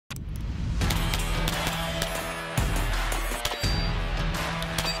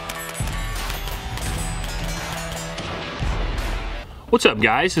What's up,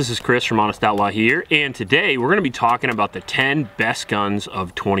 guys? This is Chris from Honest Outlaw here, and today we're going to be talking about the 10 best guns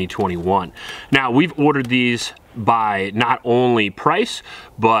of 2021. Now, we've ordered these by not only price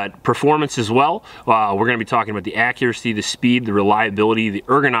but performance as well. We're going to be talking about the accuracy, the speed, the reliability, the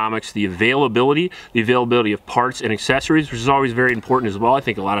ergonomics, the availability of parts and accessories, which is always very important as well. I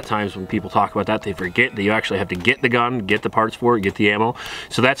think a lot of times when people talk about that, they forget that you actually have to get the gun, get the parts for it, get the ammo.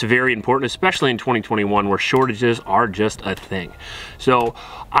 So that's very important, especially in 2021 where shortages are just a thing. So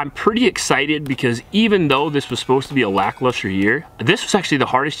I'm pretty excited because even though this was supposed to be a lackluster year, this was actually the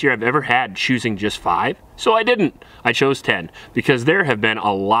hardest year I've ever had choosing just 5. So I didn't. I chose 10 because there have been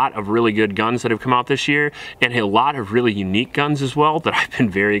a lot of really good guns that have come out this year and a lot of really unique guns as well that I've been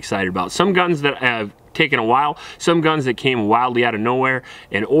very excited about. Some guns that have taken a while, some guns that came wildly out of nowhere,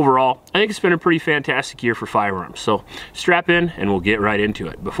 and overall, I think it's been a pretty fantastic year for firearms. So strap in and we'll get right into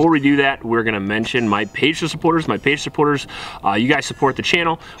it. Before we do that, we're gonna mention my Patreon supporters. My Patreon supporters, you guys support the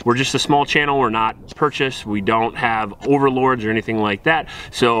channel. We're just a small channel. We're not purchased. We don't have overlords or anything like that.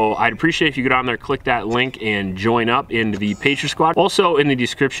 So I'd appreciate if you get on there, click that link and join up into the Patreon squad. Also in the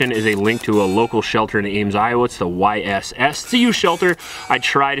description is a link to a local shelter in Ames, Iowa. It's the YSS. It's a youth shelter. I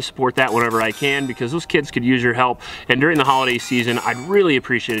try to support that whenever I can because those kids could use your help, and during the holiday season I'd really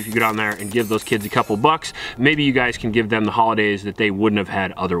appreciate it if you get on there and give those kids a couple bucks. Maybe you guys can give them the holidays that they wouldn't have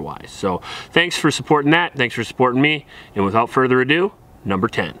had otherwise. So thanks for supporting that, thanks for supporting me, and without further ado, number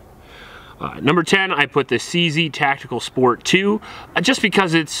 10. Number 10, I put the CZ Tactical Sport 2 just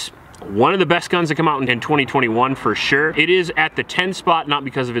because it's one of the best guns that come out in 2021 for sure. It is at the 10 spot, not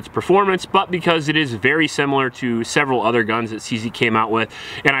because of its performance, but because it is very similar to several other guns that CZ came out with,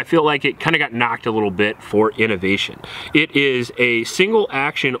 and I feel like it kind of got knocked a little bit for innovation. It is a single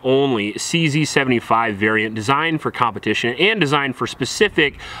action only CZ75 variant designed for competition and designed for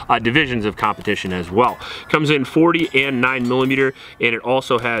specific divisions of competition as well. Comes in 40 and 9mm, and it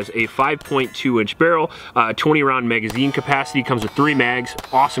also has a 5.2 inch barrel, 20 round magazine capacity, comes with 3 mags,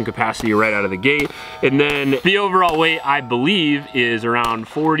 awesome capacity right out of the gate, and then the overall weight I believe is around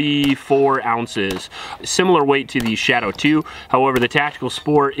 44 ounces, similar weight to the Shadow 2. However, the Tactical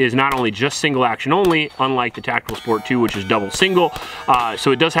Sport is not only just single action only, unlike the Tactical Sport 2, which is double single,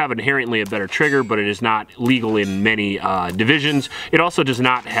 so it does have inherently a better trigger, but it is not legal in many divisions. It also does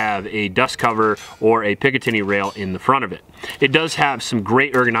not have a dust cover or a Picatinny rail in the front of it. It does have some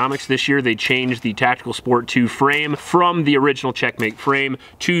great ergonomics this year. They changed the Tactical Sport 2 frame from the original Checkmate frame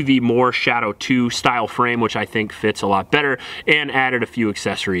to the more Shadow 2 style frame, which I think fits a lot better, and added a few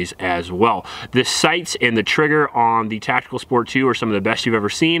accessories as well. The sights and the trigger on the Tactical Sport 2 are some of the best you've ever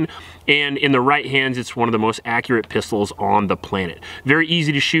seen, and in the right hands, it's one of the most accurate pistols on the planet. Very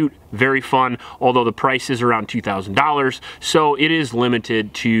easy to shoot, very fun, although the price is around $2,000, so it is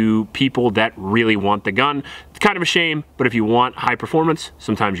limited to people that really want the gun. It's kind of a shame, but if you want high performance,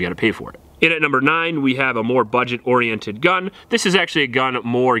 sometimes you gotta pay for it. And at number 9, we have a more budget-oriented gun. This is actually a gun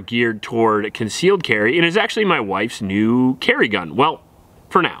more geared toward concealed carry, and is actually my wife's new carry gun. Well,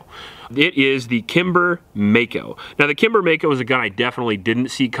 for now. It is the Kimber Mako. Now, the Kimber Mako is a gun I definitely didn't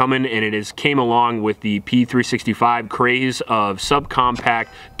see coming, and it came along with the P365 craze of subcompact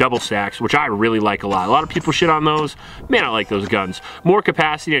double stacks, which I really like a lot. A lot of people shit on those. Man, I like those guns. More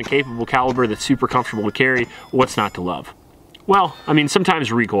capacity and capable caliber that's super comfortable to carry. What's not to love? Well, I mean,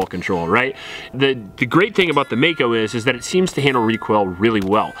 sometimes recoil control, right? The great thing about the Mako is that it seems to handle recoil really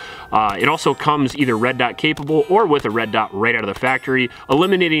well. It also comes either red dot capable or with a red dot right out of the factory,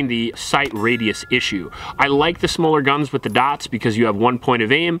 eliminating the sight radius issue. I like the smaller guns with the dots because you have one point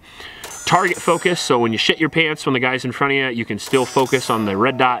of aim. Target focus, so when you shit your pants when the guy's in front of you, you can still focus on the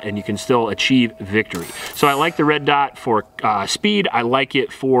red dot and you can still achieve victory. So I like the red dot for speed, I like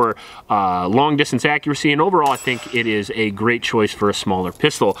it for long distance accuracy, and overall I think it is a great choice for a smaller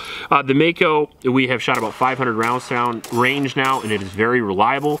pistol. The Mako, we have shot about 500 rounds down range now, and it is very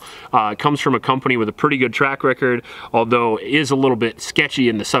reliable. It comes from a company with a pretty good track record, although it is a little bit sketchy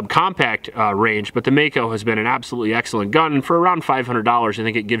in the subcompact range, but the Mako has been an absolutely excellent gun, and for around $500 I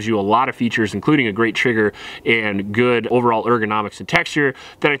think it gives you a lot of features, including a great trigger and good overall ergonomics and texture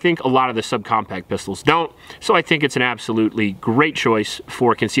that I think a lot of the subcompact pistols don't. So I think it's an absolutely great choice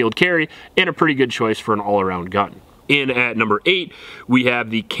for concealed carry and a pretty good choice for an all-around gun. And at number 8, we have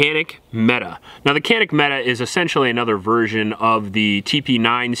the Canik Meta. Now, the Canik Meta is essentially another version of the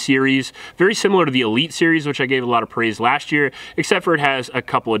TP9 series, very similar to the Elite series, which I gave a lot of praise last year, except for it has a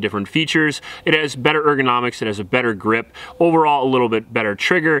couple of different features. It has better ergonomics, it has a better grip, overall a little bit better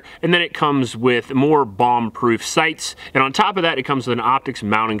trigger, and then it comes with more bomb-proof sights, and on top of that, it comes with an optics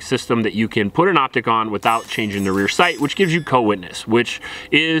mounting system that you can put an optic on without changing the rear sight, which gives you co-witness, which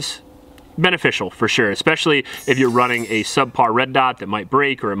is beneficial for sure, especially if you're running a subpar red dot that might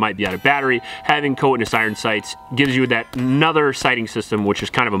break or it might be out of battery. Having co-witness iron sights gives you that another sighting system, which is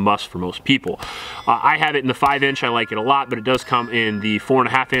kind of a must for most people. I have it in the 5-inch. I like it a lot, but it does come in the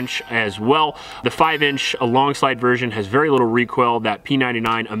 4.5-inch as well. The 5-inch long slide version has very little recoil, that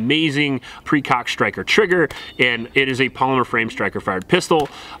P99 amazing pre-cock striker trigger, and it is a polymer frame striker fired pistol,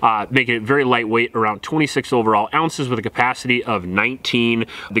 making it very lightweight, around 26 overall ounces with a capacity of 19.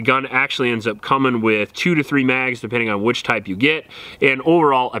 The gun actually ends up coming with 2 to 3 mags depending on which type you get, and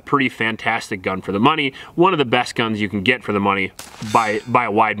overall a pretty fantastic gun for the money. One of the best guns you can get for the money by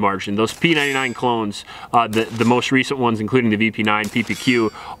a wide margin. Those P99 clones, the most recent ones including the VP9,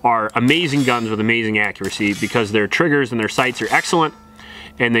 PPQ, are amazing guns with amazing accuracy because their triggers and their sights are excellent,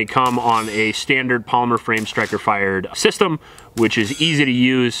 and they come on a standard polymer frame striker fired system, which is easy to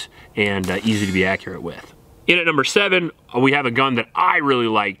use and easy to be accurate with. In at number 7, we have a gun that I really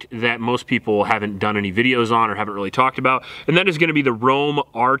liked that most people haven't done any videos on or haven't really talked about, and that is going to be the Roam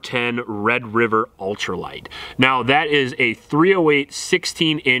R10 Red River Ultralight. Now, that is a 308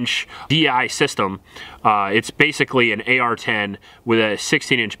 16-inch DI system. It's basically an AR-10 with a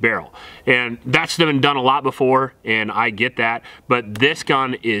 16-inch barrel, and that's been done a lot before, and I get that, but this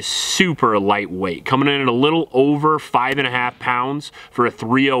gun is super lightweight, coming in at a little over 5.5 pounds for a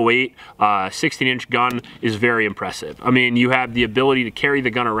 308 16-inch gun is very impressive. I mean, you have the ability to carry the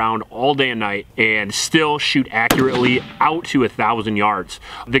gun around all day and night and still shoot accurately out to 1,000 yards.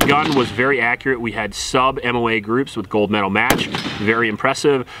 The gun was very accurate. We had sub MOA groups with gold medal match, very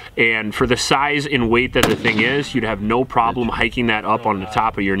impressive, and for the size and weight that the thing is, you'd have no problem hiking that up on the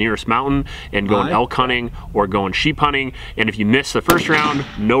top of your nearest mountain and going elk hunting or going sheep hunting. And if you miss the first round,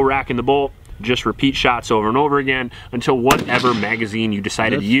 no racking the bolt, just repeat shots over and over again until whatever magazine you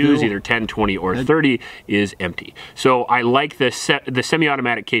decided to use, either 10, 20, or 30, is empty. So I like the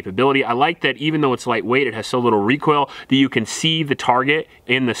semi-automatic capability. I like that even though it's lightweight, it has so little recoil that you can see the target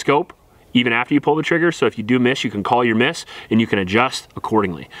in the scope even after you pull the trigger. So if you do miss, you can call your miss and you can adjust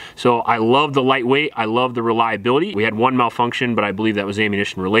accordingly. So I love the lightweight, I love the reliability. We had one malfunction, but I believe that was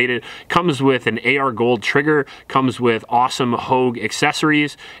ammunition related. Comes with an AR gold trigger, comes with awesome Hogue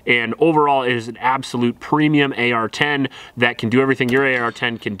accessories, and overall it is an absolute premium AR-10 that can do everything your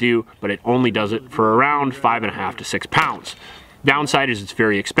AR-10 can do, but it only does it for around 5.5 to 6 pounds. Downside is it's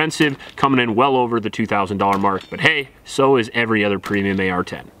very expensive, coming in well over the $2,000 mark, but hey, so is every other premium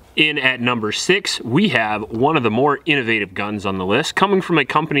AR-10. In at number 6, we have one of the more innovative guns on the list, coming from a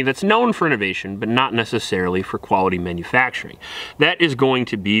company that's known for innovation, but not necessarily for quality manufacturing. That is going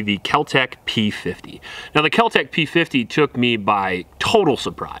to be the Kel-Tec P50. Now, the Kel-Tec P50 took me by total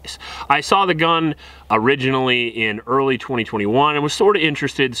surprise. I saw the gun originally in early 2021 and was sort of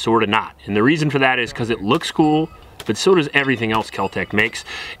interested, sort of not. And the reason for that is because it looks cool, but so does everything else Kel-Tec makes,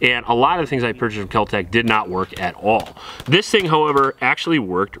 and a lot of the things I purchased from Kel-Tec did not work at all. This thing, however, actually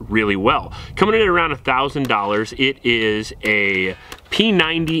worked really well. Coming in at around $1,000, it is a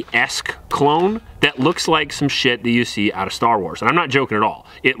P90-esque clone that looks like some shit that you see out of Star Wars. And I'm not joking at all.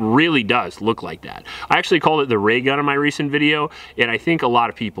 It really does look like that. I actually called it the ray gun in my recent video, and I think a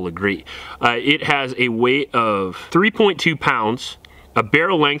lot of people agree. It has a weight of 3.2 pounds, a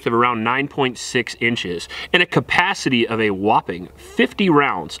barrel length of around 9.6 inches, and a capacity of a whopping 50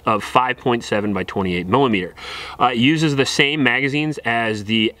 rounds of 5.7 by 28 millimeter. It uses the same magazines as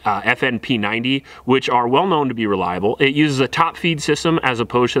the FNP90, which are well known to be reliable. It uses a top feed system as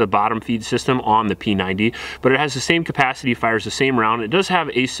opposed to the bottom feed system on the P90, but it has the same capacity, fires the same round. It does have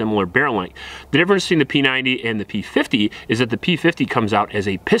a similar barrel length. The difference between the P90 and the P50 is that the P50 comes out as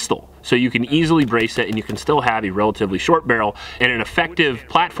a pistol, so you can easily brace it and you can still have a relatively short barrel and an effective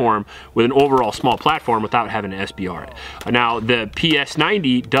platform with an overall small platform without having to SBR it. Now, the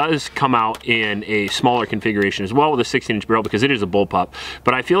PS90 does come out in a smaller configuration as well with a 16-inch barrel because it is a bullpup,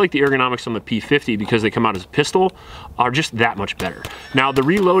 but I feel like the ergonomics on the P50, because they come out as a pistol, are just that much better. Now, the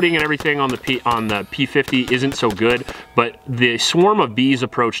reloading and everything on the P50 isn't so good, but the swarm of bees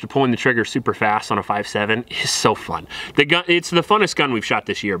approach to pulling the trigger super fast on a 5.7 is so fun. The gun, it's the funnest gun we've shot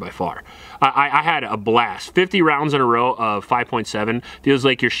this year by far. I had a blast. 50 rounds in a row of 5.7 feels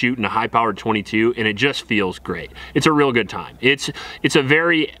like you're shooting a high-powered 22, and it just feels great. It's a real good time. It's a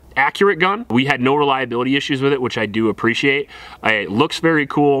very accurate gun. We had no reliability issues with it, which I do appreciate. It looks very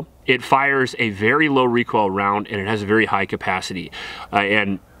cool. It fires a very low recoil round, and it has a very high capacity.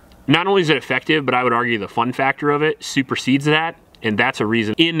 And not only is it effective, but I would argue the fun factor of it supersedes that, and that's a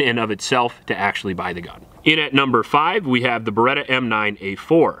reason in and of itself to actually buy the gun. In at number 5, we have the Beretta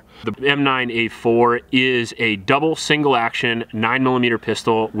M9A4. The M9A4 is a double single action 9mm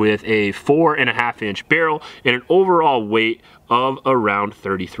pistol with a 4.5-inch barrel and an overall weight of around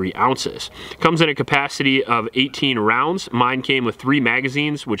 33 ounces. Comes in a capacity of 18 rounds. Mine came with 3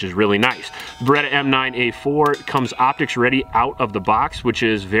 magazines, which is really nice. The Beretta M9A4 comes optics ready out of the box, which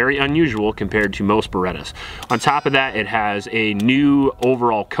is very unusual compared to most Berettas. On top of that, it has a new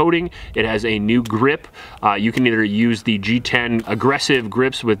overall coating. It has a new grip. You can either use the G10 aggressive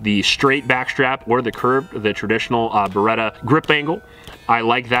grips with the straight backstrap or the curved, the traditional Beretta grip angle. I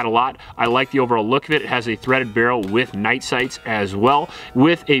like that a lot. I like the overall look of it. It has a threaded barrel with night sights as well,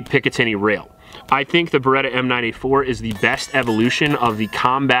 with a Picatinny rail. I think the Beretta M9A4 is the best evolution of the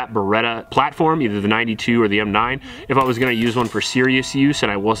combat Beretta platform, either the 92 or the M9. If I was going to use one for serious use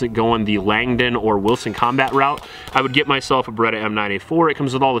and I wasn't going the Langdon or Wilson combat route, I would get myself a Beretta M9A4. It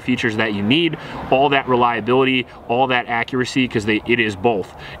comes with all the features that you need, all that reliability, all that accuracy, because it is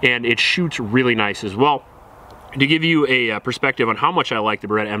both. And it shoots really nice as well. To give you a perspective on how much I like the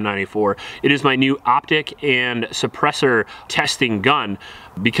Beretta M9A4, it is my new optic and suppressor testing gun,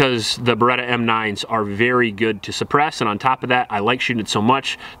 because the Beretta M9s are very good to suppress, and on top of that, I like shooting it so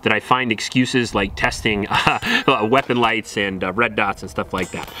much that I find excuses like testing weapon lights and red dots and stuff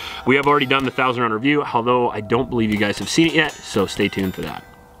like that. We have already done the 1,000-round review, although I don't believe you guys have seen it yet, so stay tuned for that.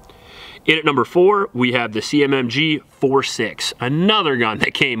 In at number 4, we have the CMMG 4.6, another gun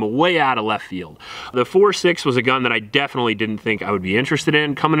that came way out of left field. The 4.6 was a gun that I definitely didn't think I would be interested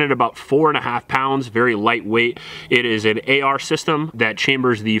in, coming in at about 4.5 pounds, very lightweight. It is an AR system that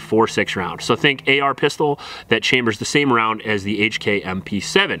chambers the 4.6 round. So think AR pistol that chambers the same round as the HK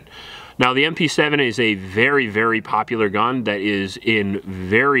MP7. Now, the MP7 is a very, very popular gun that is in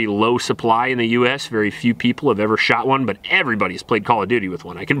very low supply in the US. Very few people have ever shot one, but everybody's played Call of Duty with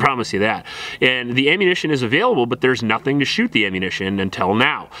one, I can promise you that. And the ammunition is available, but there's nothing to shoot the ammunition until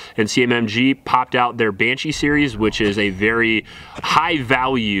now. And CMMG popped out their Banshee series, which is a very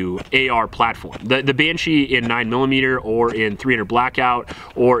high-value AR platform. The Banshee in 9mm or in 300 Blackout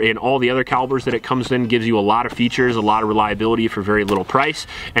or in all the other calibers that it comes in gives you a lot of features, a lot of reliability for very little price,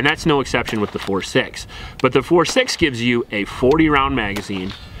 and that's no exception with the 4.6. But the 4.6 gives you a 40-round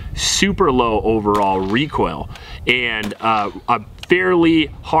magazine, super low overall recoil, and a fairly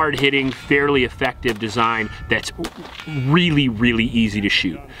hard-hitting, fairly effective design that's really, really easy to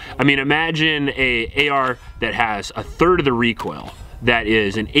shoot. I mean, imagine a AR that has a third of the recoil, that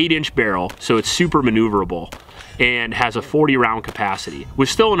is an 8-inch barrel, so it's super maneuverable, and has a 40-round capacity, with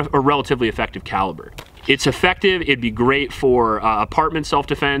still a relatively effective caliber. It's effective. It'd be great for apartment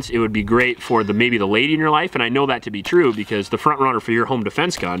self-defense. It would be great for maybe the lady in your life, and I know that to be true because the front runner for your home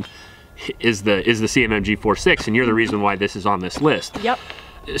defense gun is the CMMG 4.6, and you're the reason why this is on this list. Yep.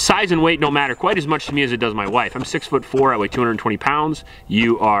 Size and weight don't matter quite as much to me as it does my wife. I'm 6'4", I weigh 220 pounds.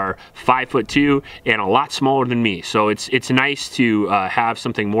 You are 5'2" and a lot smaller than me. So it's nice to have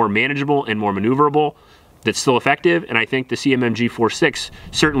something more manageable and more maneuverable that's still effective, and I think the CMMG 4.6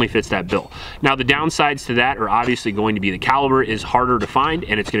 certainly fits that bill. Now, the downsides to that are obviously going to be the caliber is harder to find,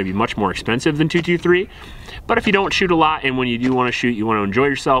 and it's going to be much more expensive than 223. But if you don't shoot a lot, and when you do want to shoot, you want to enjoy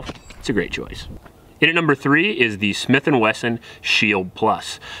yourself, it's a great choice. In at number 3 is the Smith & Wesson Shield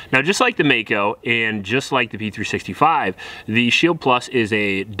Plus. Now, just like the Mako and just like the P365, the Shield Plus is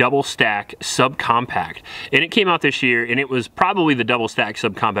a double stack subcompact, and it came out this year, and it was probably the double stack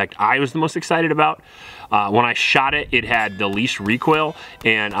subcompact I was the most excited about. When I shot it, it had the least recoil,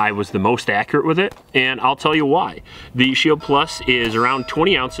 and I was the most accurate with it, and I'll tell you why. The Shield Plus is around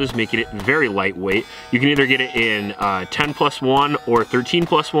 20 ounces, making it very lightweight. You can either get it in 10+1 or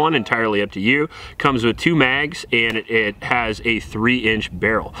 13+1, entirely up to you. Comes with 2 mags, and it has a 3-inch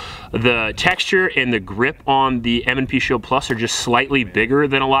barrel. The texture and the grip on the M&P Shield Plus are just slightly bigger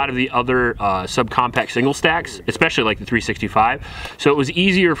than a lot of the other subcompact single stacks, especially like the 365. So it was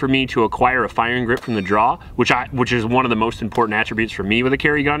easier for me to acquire a firing grip from the draw, which is one of the most important attributes for me with a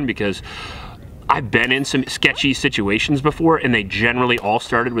carry gun, because I've been in some sketchy situations before, and they generally all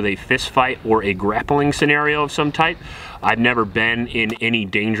started with a fist fight or a grappling scenario of some type. I've never been in any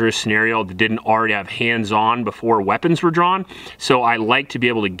dangerous scenario that didn't already have hands-on before weapons were drawn. So I like to be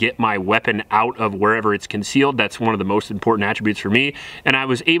able to get my weapon out of wherever it's concealed. That's one of the most important attributes for me. And I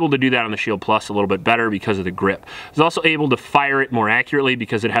was able to do that on the Shield Plus a little bit better because of the grip. I was also able to fire it more accurately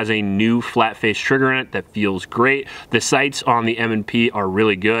because it has a new flat face trigger in it that feels great. The sights on the M&P are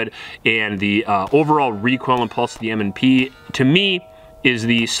really good, and the overall recoil and pulse of the M&P, to me, is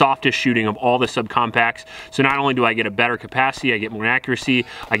the softest shooting of all the subcompacts. So not only do I get a better capacity, I get more accuracy,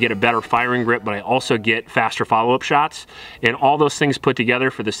 I get a better firing grip, but I also get faster follow-up shots. And all those things put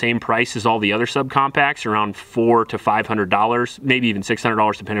together for the same price as all the other subcompacts, around $400 to $500, maybe even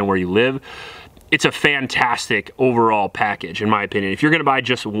 $600 depending on where you live. It's a fantastic overall package, in my opinion. If you're gonna buy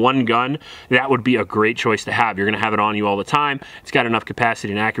just one gun, that would be a great choice to have. You're gonna have it on you all the time. It's got enough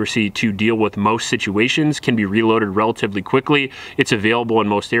capacity and accuracy to deal with most situations, can be reloaded relatively quickly. It's available in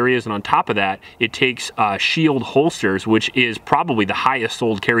most areas, and on top of that, it takes shield holsters, which is probably the highest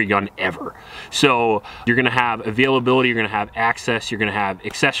sold carry gun ever. So you're gonna have availability, you're gonna have access, you're gonna have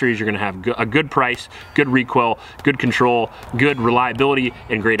accessories, you're gonna have a good price, good recoil, good control, good reliability,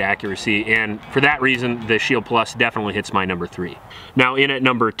 and great accuracy. And for that reason, the Shield Plus definitely hits my number 3. Now in at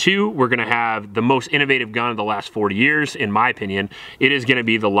number 2, we're gonna have the most innovative gun of the last 40 years, in my opinion. It is gonna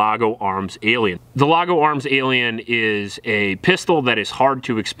be the Lago Arms Alien. The Lago Arms Alien is a pistol that is hard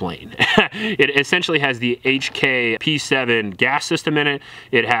to explain. It essentially has the HK P7 gas system in it.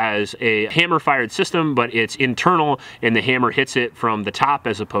 It has a hammer-fired system, but it's internal, and the hammer hits it from the top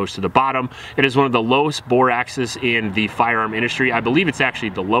as opposed to the bottom. It is one of the lowest bore axes in the firearm industry. I believe it's actually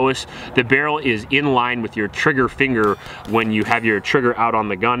the lowest. The barrel is in line with your trigger finger when you have your trigger out on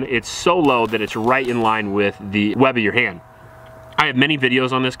the gun. It's so low that it's right in line with the web of your hand. I have many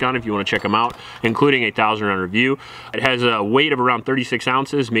videos on this gun if you want to check them out, including a 1000 round review. It has a weight of around 36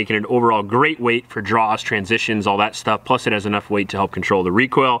 ounces, making it overall great weight for draws, transitions, all that stuff. Plus it has enough weight to help control the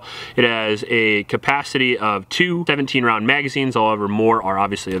recoil. It has a capacity of 2 17 round magazines, however more are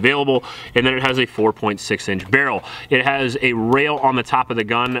obviously available. And then it has a 4.6 inch barrel. It has a rail on the top of the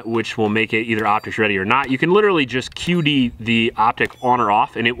gun, which will make it either optics ready or not. You can literally just QD the optic on or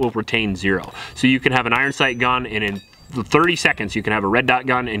off and it will retain 0. So you can have an iron sight gun and in 30 seconds you can have a red dot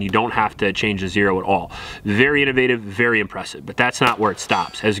gun and you don't have to change the 0 at all. Very innovative, very impressive, but that's not where it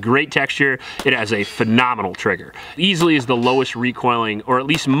stops. It has great texture, it has a phenomenal trigger. Easily is the lowest recoiling, or at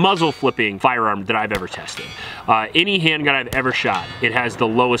least muzzle flipping firearm that I've ever tested. Any handgun I've ever shot, it has the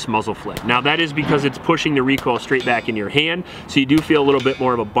lowest muzzle flip. Now that is because it's pushing the recoil straight back in your hand, so you do feel a little bit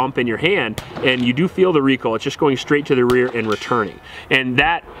more of a bump in your hand, and you do feel the recoil. It's just going straight to the rear and returning. And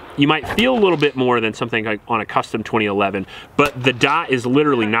that, you might feel a little bit more than something like on a custom 2011, but the dot is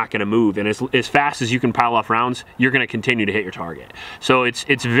literally not going to move, and as fast as you can pile off rounds, you're going to continue to hit your target. So it's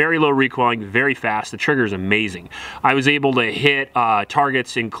very low recoiling, very fast. The trigger is amazing. I was able to hit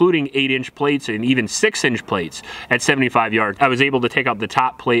targets including 8-inch plates and even 6-inch plates at 75 yards. I was able to take out the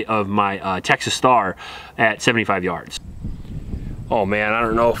top plate of my Texas Star at 75 yards. Oh man, I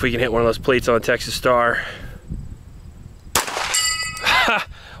don't know if we can hit one of those plates on a Texas Star.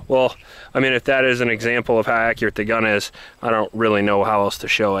 Well, I mean, if that is an example of how accurate the gun is, I don't really know how else to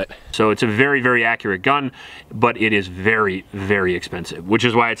show it. So it's a very, very accurate gun, but it is very, very expensive, which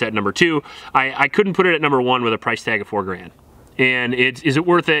is why it's at number 2. I couldn't put it at number 1 with a price tag of $4 grand. And is it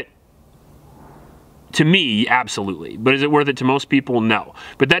worth it? To me, absolutely. But is it worth it to most people? No.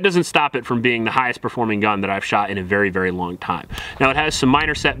 But that doesn't stop it from being the highest performing gun that I've shot in a very, very long time. Now it has some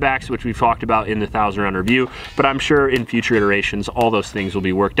minor setbacks, which we've talked about in the 1000 round review, but I'm sure in future iterations, all those things will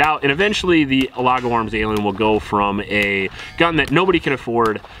be worked out. And eventually the Lago Arms Alien will go from a gun that nobody can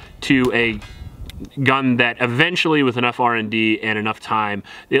afford to a gun that eventually, with enough R&D and enough time,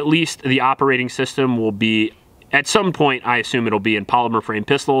 at least the operating system will be, at some point, I assume it'll be in polymer frame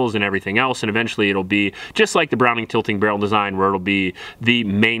pistols and everything else, and eventually it'll be just like the Browning tilting barrel design, where it'll be the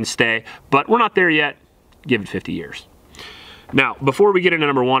mainstay, but we're not there yet. Give it 50 years. Now, before we get into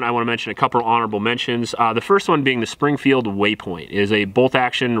number 1, I want to mention a couple honorable mentions. The first one being the Springfield Waypoint. It is a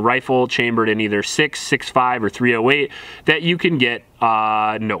bolt-action rifle chambered in either 6.65 or 308 that you can get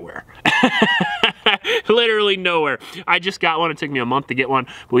nowhere. Literally nowhere. I just got one. It took me a month to get one,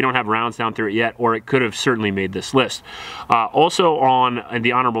 but we don't have rounds down through it yet, or it could have certainly made this list. Also on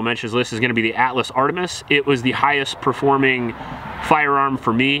the honorable mentions list is going to be the Atlas Artemis. It was the highest performing firearm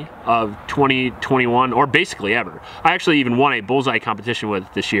for me of 2021, or basically ever. I actually even won a bullseye competition with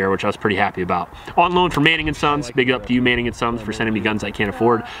it this year, which I was pretty happy about. On loan from Manning & Sons. Big up to you, Manning & Sons, for sending me guns I can't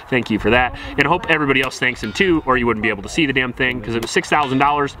afford. Thank you for that. And I hope everybody else thanks him too, or you wouldn't be able to see the damn thing, because it was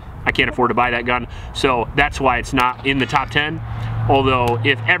 $6,000. I can't afford to buy that gun, so that's why it's not in the top 10. Although,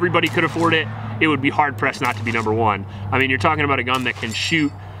 if everybody could afford it, it would be hard-pressed not to be number 1. I mean, you're talking about a gun that can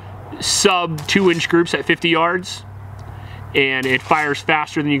shoot sub 2-inch groups at 50 yards, and it fires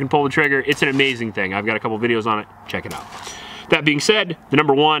faster than you can pull the trigger. It's an amazing thing. I've got a couple videos on it. Check it out. That being said, the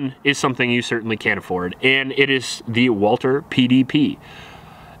number 1 is something you certainly can't afford, and it is the Walther PDP.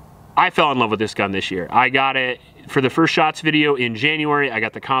 I fell in love with this gun this year. I got it for the First Shots video in January, I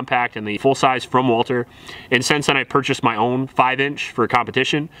got the compact and the full size from Walter. And since then I purchased my own 5-inch for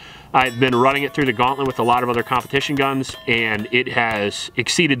competition. I've been running it through the gauntlet with a lot of other competition guns, and it has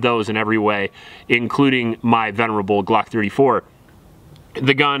exceeded those in every way, including my venerable Glock 34.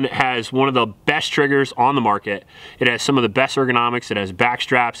 The gun has one of the best triggers on the market. It has some of the best ergonomics. It has back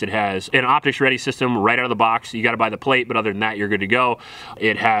straps. It has an optics ready system right out of the box. You got to buy the plate, but other than that, you're good to go.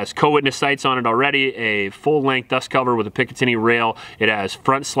 It has co-witness sights on it already, a full-length dust cover with a Picatinny rail. It has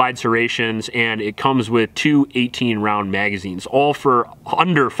front slide serrations, and it comes with 2 18-round magazines, all for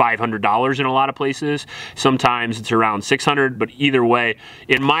under $500 in a lot of places. Sometimes it's around $600, but either way,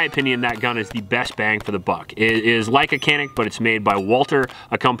 in my opinion, that gun is the best bang for the buck. It is like a Canic, but it's made by Walter,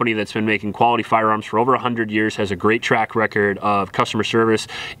 a company that's been making quality firearms for over 100 years, has a great track record of customer service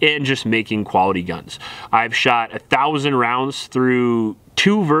and just making quality guns. I've shot 1,000 rounds through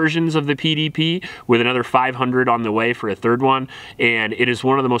 2 versions of the PDP with another 500 on the way for a 3rd one, and it is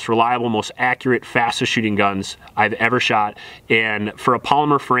one of the most reliable, most accurate, fastest shooting guns I've ever shot. And for a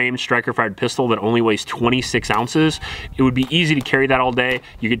polymer frame striker fired pistol that only weighs 26 ounces, it would be easy to carry that all day.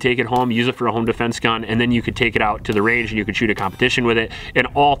 You could take it home, use it for a home defense gun, and then you could take it out to the range and you could shoot a competition with it, and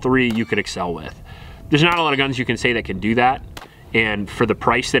all 3 you could excel with. There's not a lot of guns you can say that can do that, and for the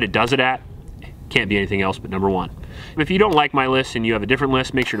price that it does it at, can't be anything else but #1. If you don't like my list and you have a different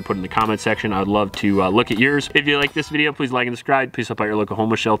list, make sure to put it in the comment section. I would love to look at yours. If you like this video, please like and subscribe. Please help out your local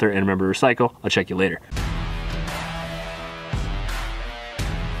homeless shelter, and remember to recycle. I'll check you later.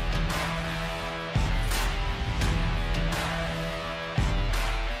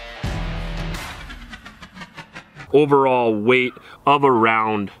 Overall weight of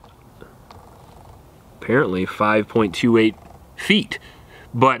around, apparently 5.28 feet.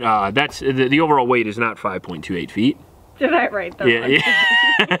 But that's the overall weight is not 5.28 feet. Did I write that?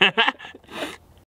 Yeah.